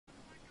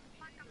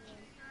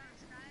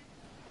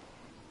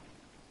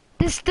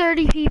There's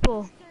 30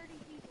 people.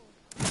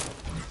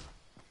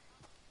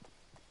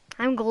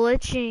 I'm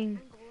glitching.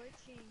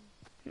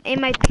 And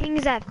my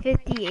ping's at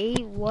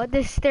 58. What?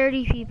 There's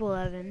 30 people,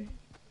 Evan.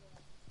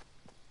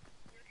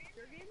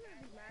 Your game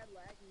is mad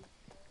laggy.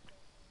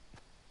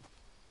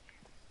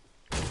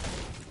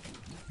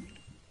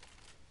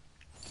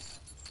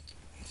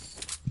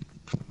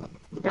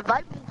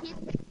 Invite me,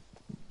 kid.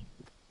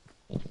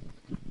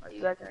 Oh,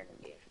 you guys are in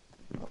the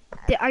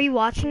game. Are you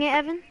watching it,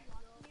 Evan?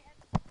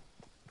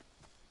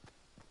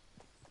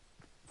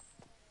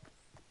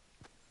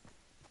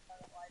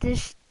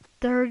 There's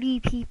 30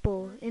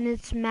 people, and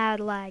it's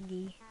mad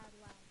laggy.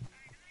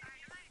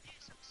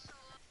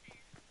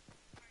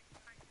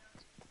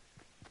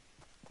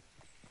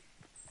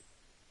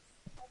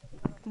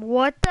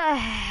 What the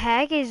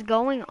heck is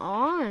going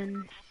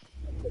on?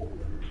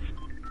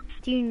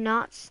 Do you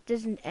not,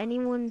 doesn't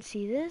anyone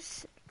see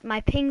this?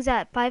 My ping's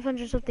at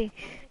 500 something,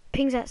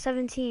 ping's at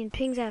 17,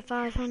 ping's at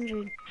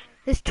 500.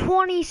 There's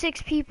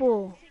 26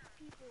 people.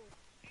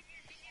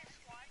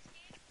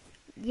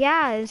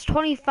 Yeah, it's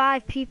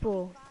 25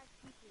 people.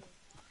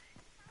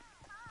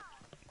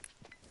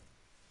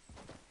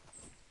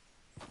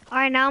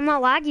 Alright, now I'm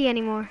not laggy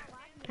anymore.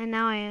 And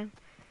now I am.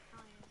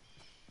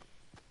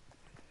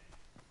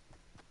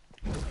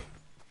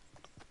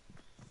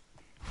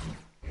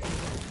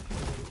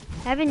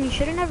 Evan, you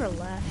should have never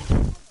left.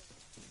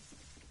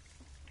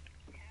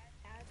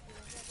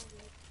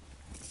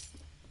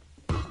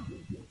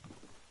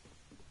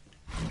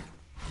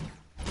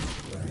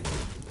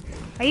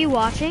 Are you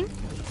watching?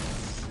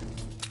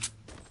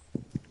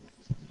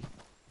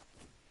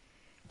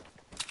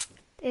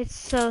 It's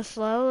so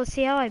slow. Let's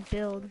see how I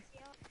build.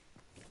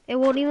 It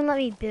won't even let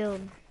me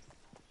build.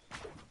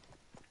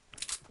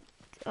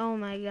 Oh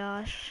my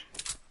gosh.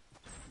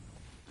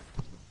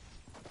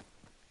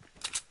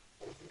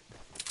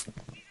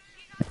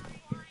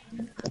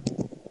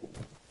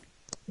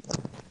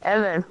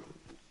 Evan.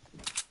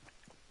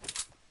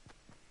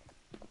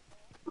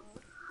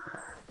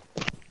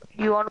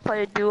 You want to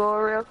play a duo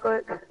real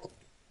quick?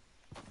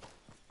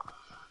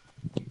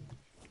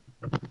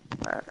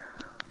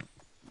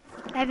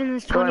 Evan,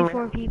 there's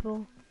 24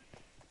 people.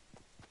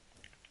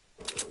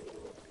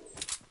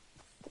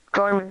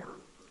 Join me.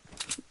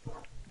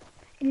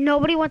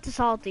 Nobody went to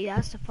salty.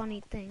 That's the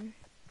funny thing.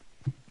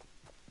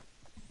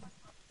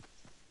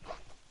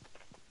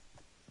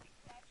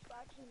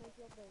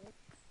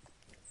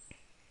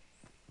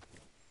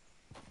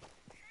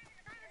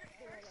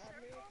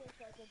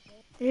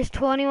 There's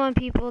 21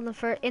 people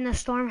in the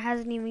storm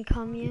hasn't even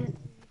come yet.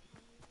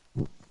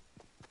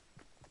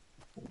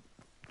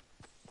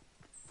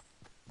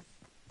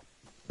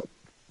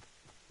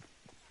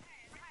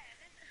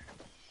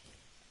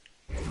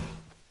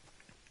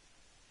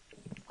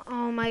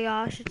 Oh my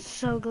gosh, it's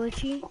so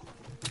glitchy.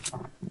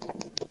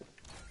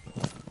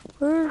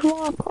 Where's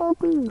my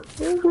puppy?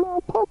 Where's my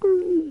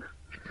puppy?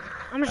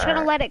 I'm just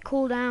gonna let it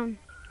cool down.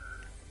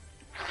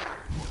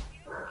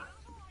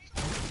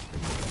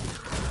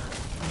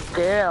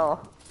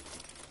 Still.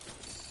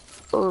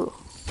 Ooh.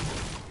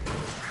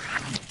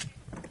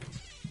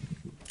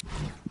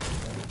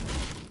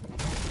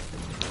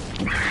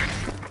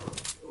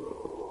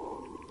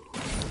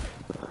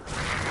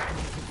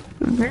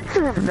 This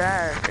is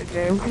bad, the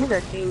game. He's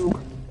a noob.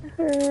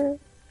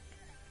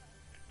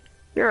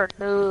 You're a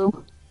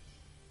noob.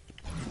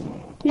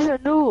 He's a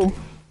noob.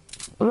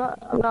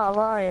 I'm not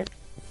lying.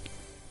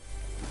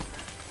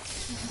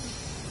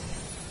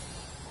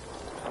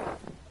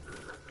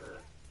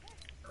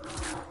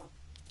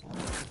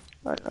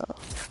 I know.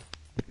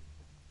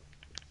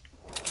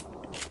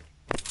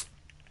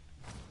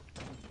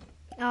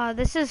 Oh,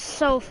 this is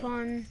so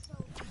fun.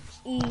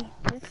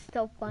 It's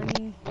so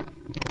funny.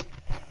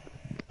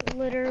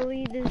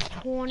 Literally, there's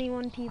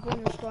 21 people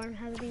in the storm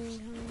hasn't even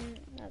come yet.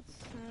 That's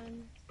sad.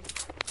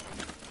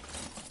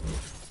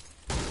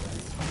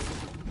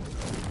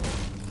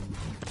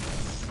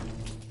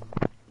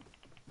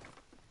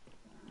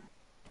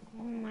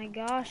 Oh my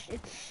gosh,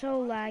 it's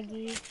so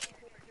laggy.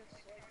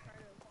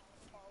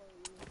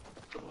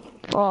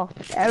 Oh,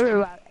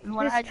 everybody.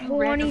 When There's I do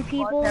 20 random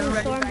people spots, in the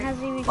everybody's storm like,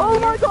 hasn't even come oh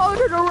yet. my god,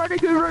 there's a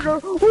renegade right now.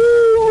 Woo,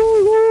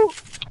 woo, woo.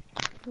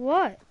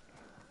 What?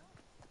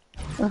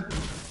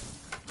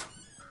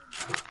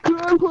 Can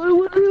I play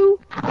with you?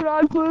 Can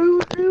I play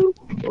with you?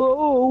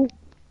 Oh.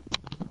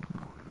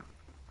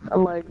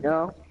 I'm like,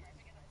 no.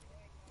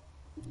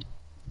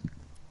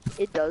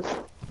 It does.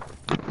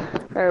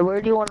 Alright,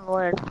 where do you want to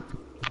land?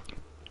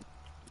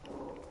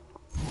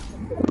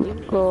 We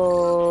can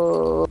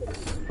go...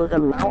 There's a Oh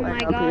mountain my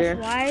up gosh, here.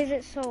 why is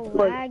it so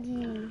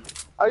laggy?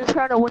 Are you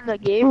trying to win the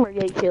game or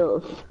get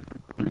kills?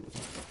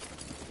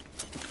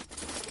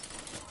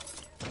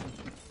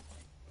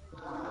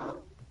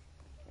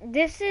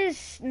 This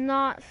is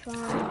not fun.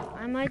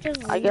 I might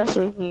just leave. I guess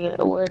we can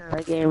win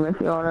the game if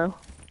you wanna.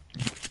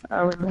 I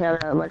don't really have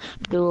that much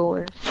duo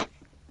wins.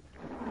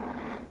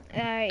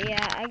 Alright,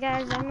 yeah,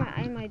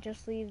 I might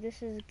just leave.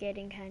 This is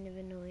getting kind of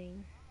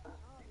annoying.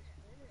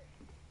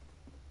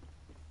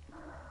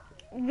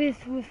 with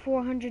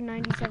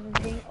 497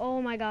 ping.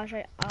 Oh my gosh,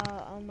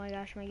 oh my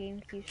gosh, my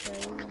game keeps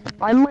frozen.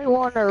 I might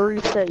want to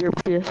reset your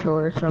PS4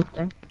 or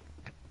something.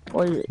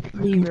 Or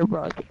leave your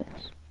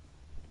broadcast.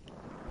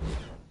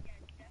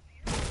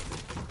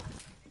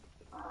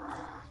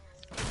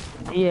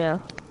 Yeah.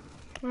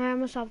 Alright, I'm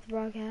gonna stop the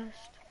broadcast.